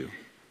forgive you.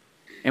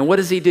 And what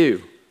does he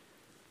do?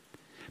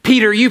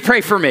 Peter, you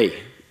pray for me.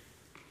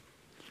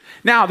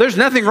 Now, there's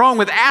nothing wrong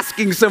with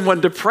asking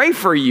someone to pray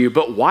for you,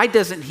 but why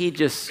doesn't he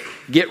just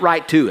get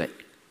right to it?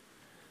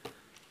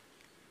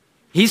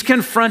 He's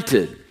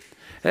confronted.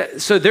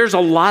 So there's a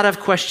lot of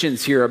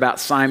questions here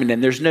about Simon,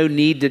 and there's no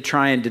need to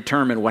try and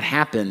determine what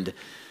happened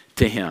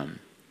to him.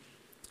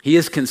 He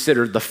is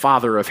considered the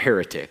father of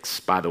heretics,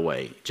 by the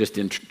way, just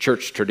in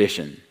church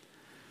tradition.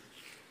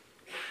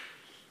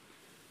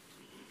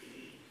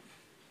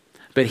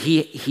 But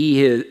he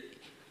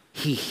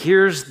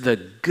hears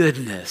the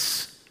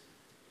goodness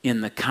in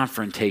the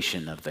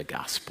confrontation of the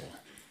gospel.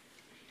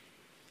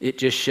 It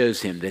just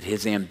shows him that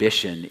his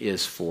ambition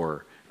is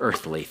for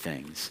earthly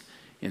things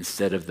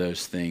instead of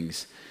those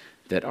things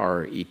that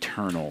are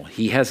eternal.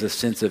 He has a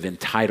sense of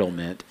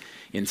entitlement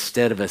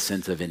instead of a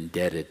sense of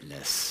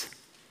indebtedness.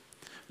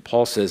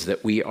 Paul says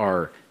that we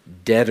are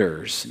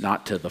debtors,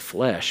 not to the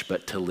flesh,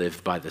 but to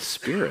live by the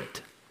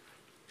Spirit,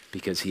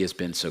 because he has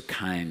been so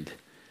kind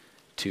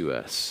to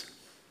us.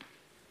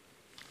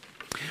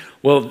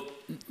 Well,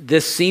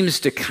 this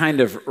seems to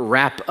kind of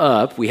wrap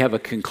up. We have a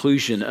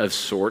conclusion of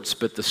sorts,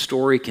 but the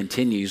story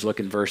continues. Look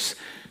in verse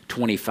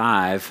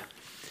 25.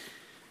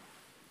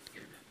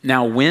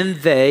 Now,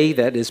 when they,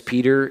 that is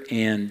Peter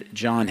and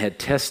John, had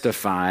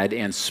testified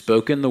and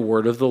spoken the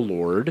word of the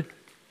Lord,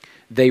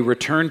 they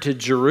returned to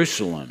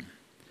Jerusalem,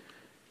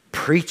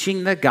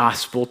 preaching the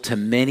gospel to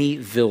many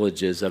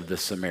villages of the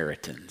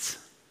Samaritans.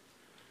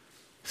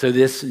 So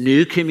this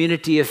new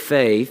community of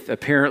faith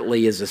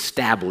apparently is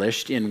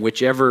established in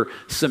whichever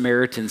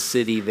Samaritan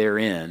city they're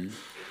in,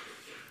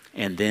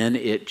 and then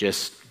it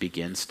just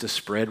begins to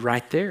spread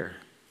right there.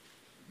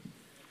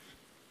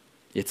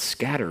 It's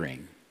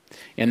scattering.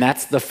 And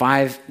that's the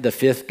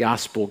fifth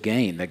gospel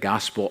gain. The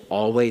gospel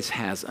always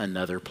has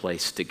another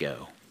place to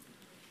go.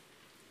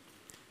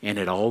 And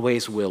it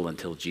always will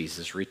until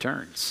Jesus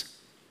returns.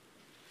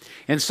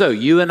 And so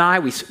you and I,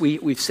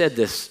 we've said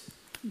this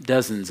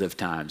dozens of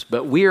times,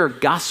 but we are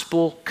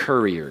gospel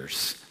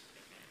couriers.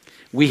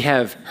 We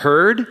have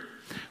heard,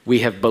 we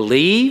have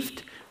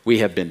believed, we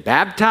have been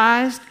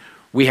baptized,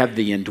 we have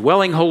the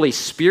indwelling Holy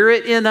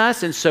Spirit in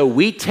us, and so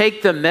we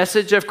take the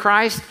message of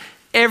Christ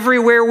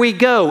everywhere we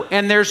go,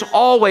 and there's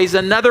always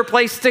another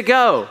place to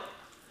go.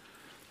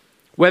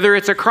 Whether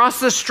it's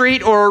across the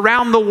street or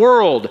around the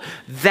world,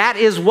 that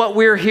is what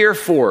we're here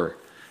for.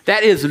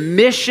 That is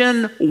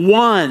mission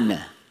one.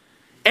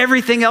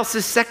 Everything else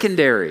is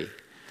secondary.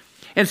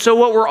 And so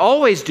what we're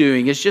always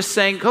doing is just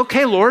saying,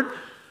 okay, Lord,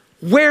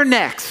 where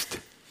next?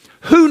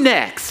 Who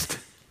next?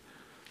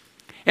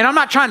 And I'm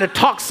not trying to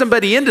talk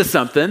somebody into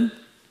something.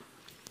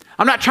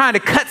 I'm not trying to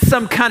cut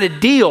some kind of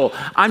deal.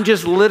 I'm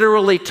just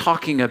literally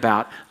talking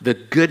about the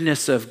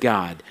goodness of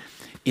God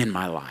in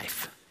my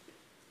life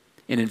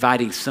and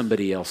inviting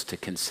somebody else to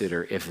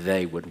consider if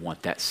they would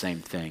want that same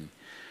thing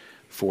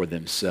for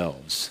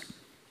themselves.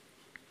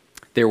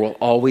 There will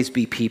always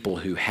be people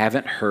who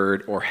haven't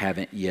heard or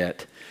haven't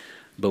yet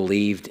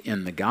believed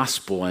in the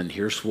gospel. And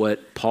here's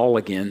what Paul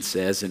again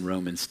says in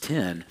Romans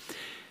 10.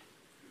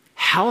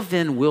 How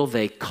then will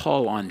they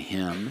call on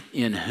him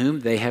in whom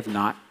they have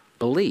not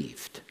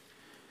believed?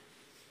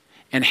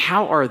 And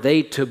how are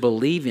they to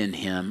believe in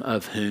him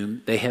of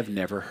whom they have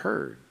never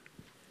heard?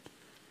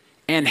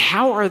 And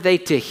how are they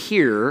to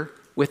hear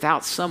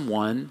without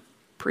someone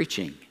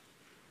preaching?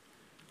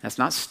 That's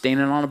not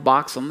standing on a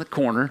box on the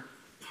corner.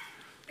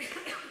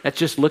 That's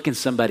just looking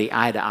somebody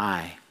eye to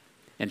eye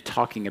and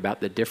talking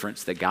about the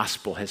difference the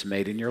gospel has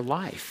made in your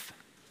life.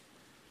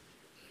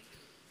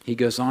 He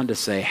goes on to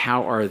say,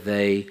 how are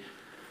they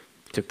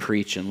to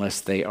preach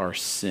unless they are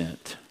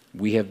sent?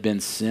 We have been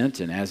sent,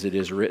 and as it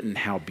is written,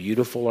 how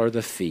beautiful are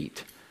the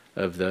feet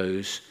of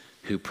those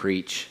who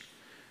preach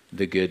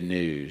the good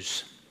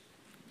news.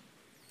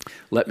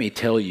 Let me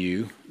tell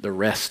you the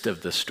rest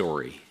of the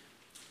story.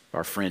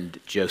 Our friend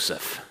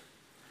Joseph.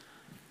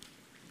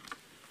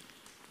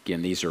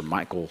 Again, these are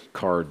Michael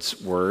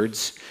Card's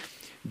words.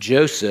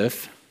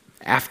 Joseph,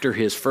 after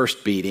his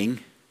first beating,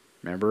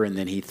 remember, and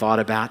then he thought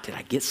about, did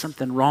I get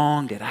something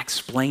wrong? Did I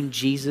explain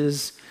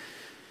Jesus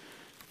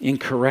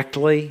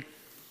incorrectly?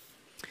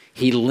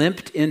 He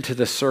limped into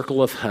the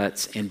circle of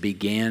huts and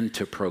began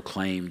to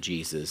proclaim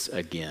Jesus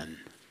again.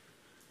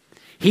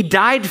 He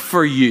died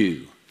for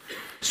you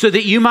so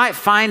that you might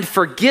find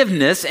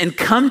forgiveness and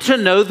come to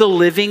know the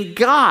living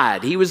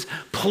God. He was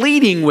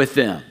pleading with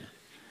them.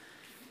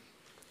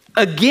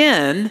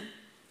 Again,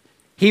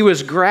 he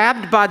was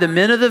grabbed by the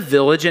men of the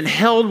village and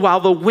held while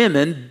the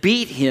women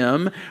beat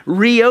him,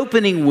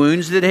 reopening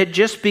wounds that had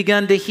just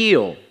begun to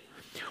heal.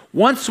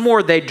 Once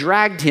more, they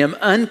dragged him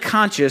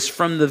unconscious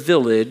from the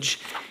village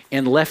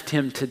and left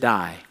him to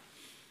die.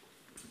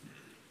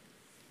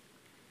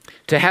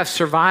 To have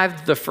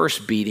survived the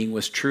first beating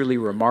was truly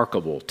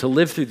remarkable. To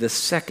live through the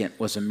second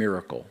was a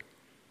miracle.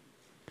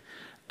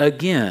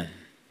 Again,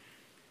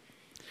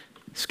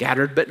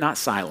 scattered but not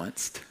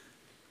silenced,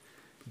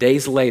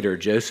 days later,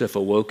 Joseph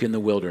awoke in the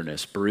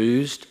wilderness,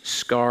 bruised,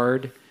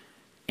 scarred,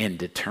 and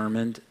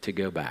determined to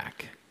go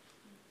back.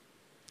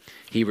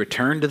 He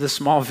returned to the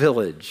small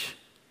village,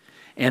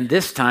 and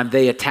this time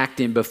they attacked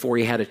him before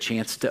he had a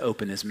chance to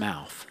open his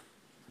mouth.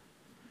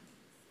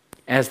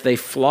 As they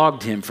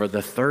flogged him for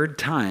the third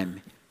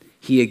time,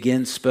 he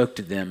again spoke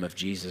to them of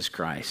Jesus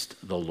Christ,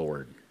 the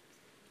Lord.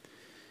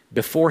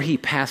 Before he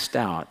passed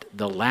out,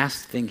 the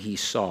last thing he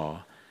saw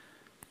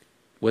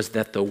was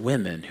that the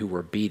women who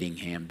were beating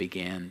him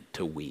began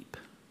to weep.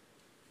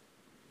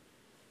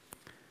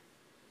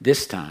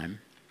 This time,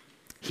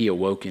 he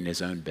awoke in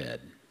his own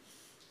bed.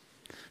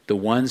 The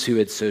ones who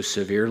had so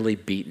severely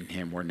beaten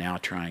him were now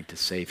trying to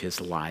save his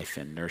life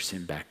and nurse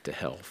him back to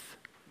health.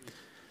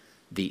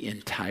 The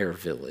entire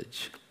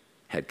village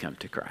had come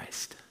to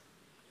Christ.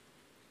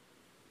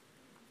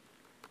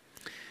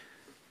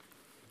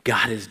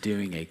 God is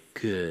doing a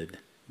good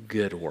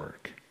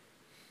work.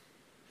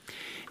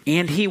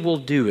 And he will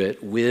do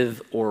it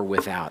with or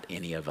without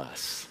any of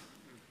us.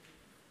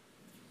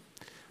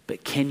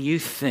 But can you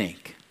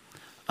think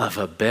of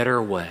a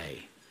better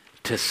way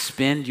to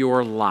spend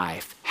your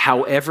life,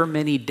 however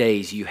many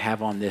days you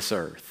have on this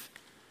earth,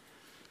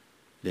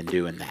 than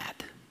doing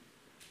that?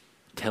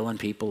 Telling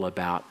people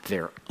about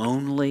their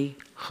only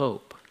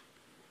hope,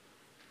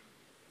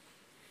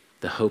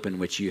 the hope in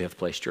which you have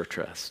placed your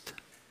trust.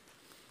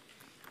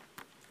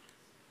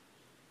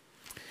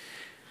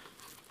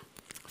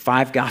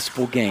 5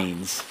 gospel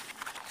gains.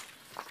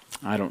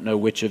 I don't know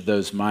which of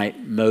those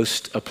might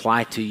most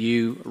apply to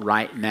you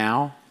right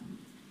now.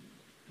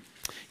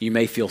 You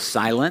may feel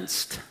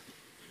silenced.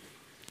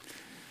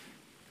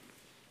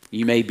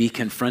 You may be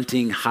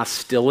confronting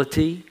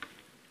hostility.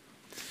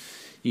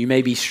 You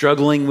may be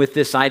struggling with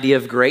this idea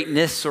of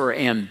greatness or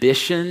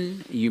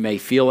ambition. You may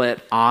feel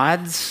at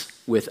odds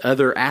with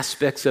other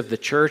aspects of the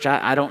church.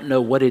 I don't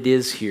know what it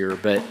is here,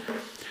 but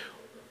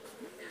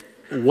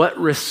what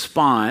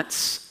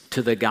response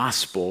to the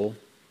gospel,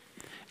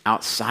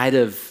 outside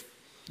of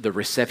the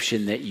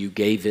reception that you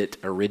gave it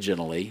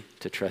originally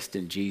to trust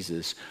in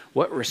Jesus,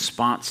 what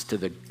response to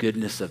the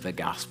goodness of the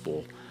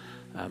gospel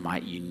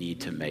might you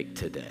need to make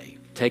today?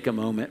 Take a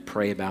moment,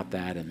 pray about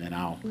that, and then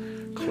I'll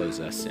close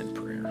us in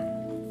prayer.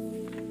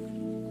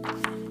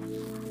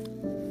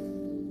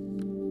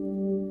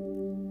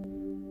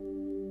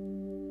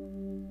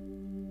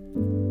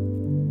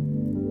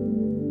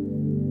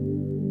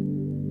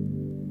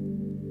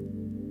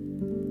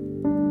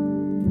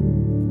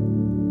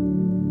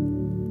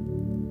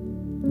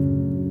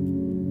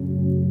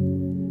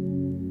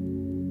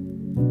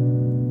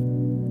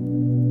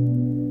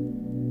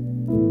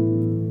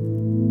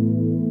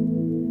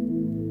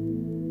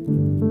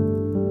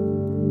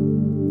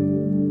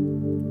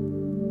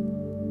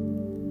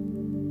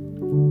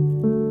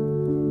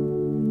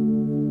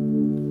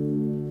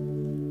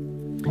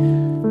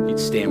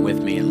 Stand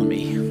with me and let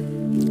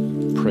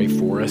me pray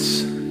for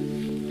us.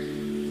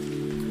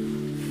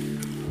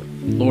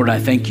 Lord, I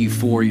thank you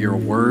for your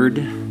word,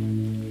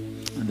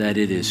 that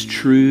it is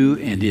true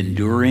and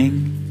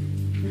enduring.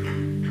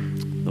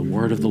 The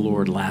word of the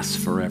Lord lasts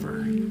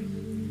forever.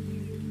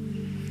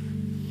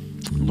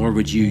 Lord,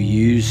 would you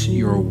use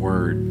your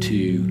word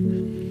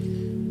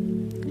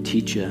to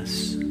teach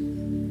us,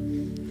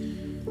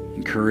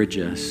 encourage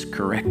us,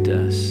 correct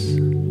us,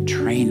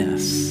 train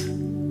us.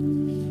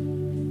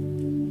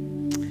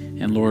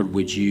 And Lord,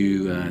 would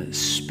you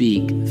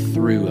speak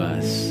through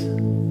us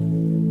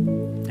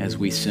as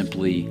we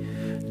simply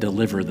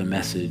deliver the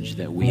message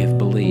that we have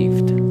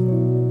believed.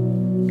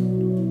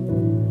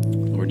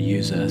 Lord,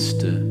 use us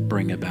to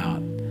bring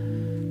about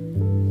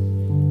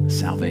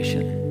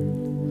salvation.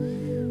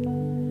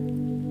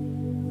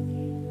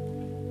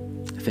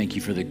 Thank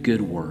you for the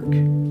good work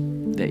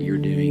that you're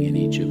doing in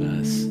each of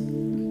us.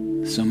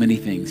 So many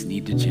things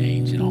need to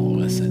change in all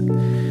of us.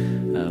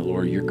 And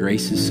Lord, your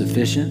grace is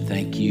sufficient.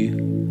 Thank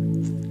you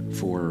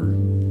for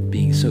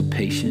being so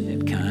patient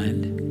and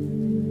kind.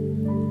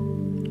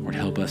 Lord,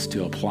 help us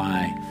to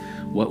apply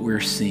what we're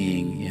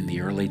seeing in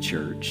the early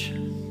church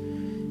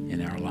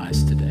in our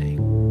lives today.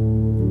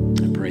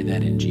 I pray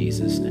that in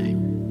Jesus' name.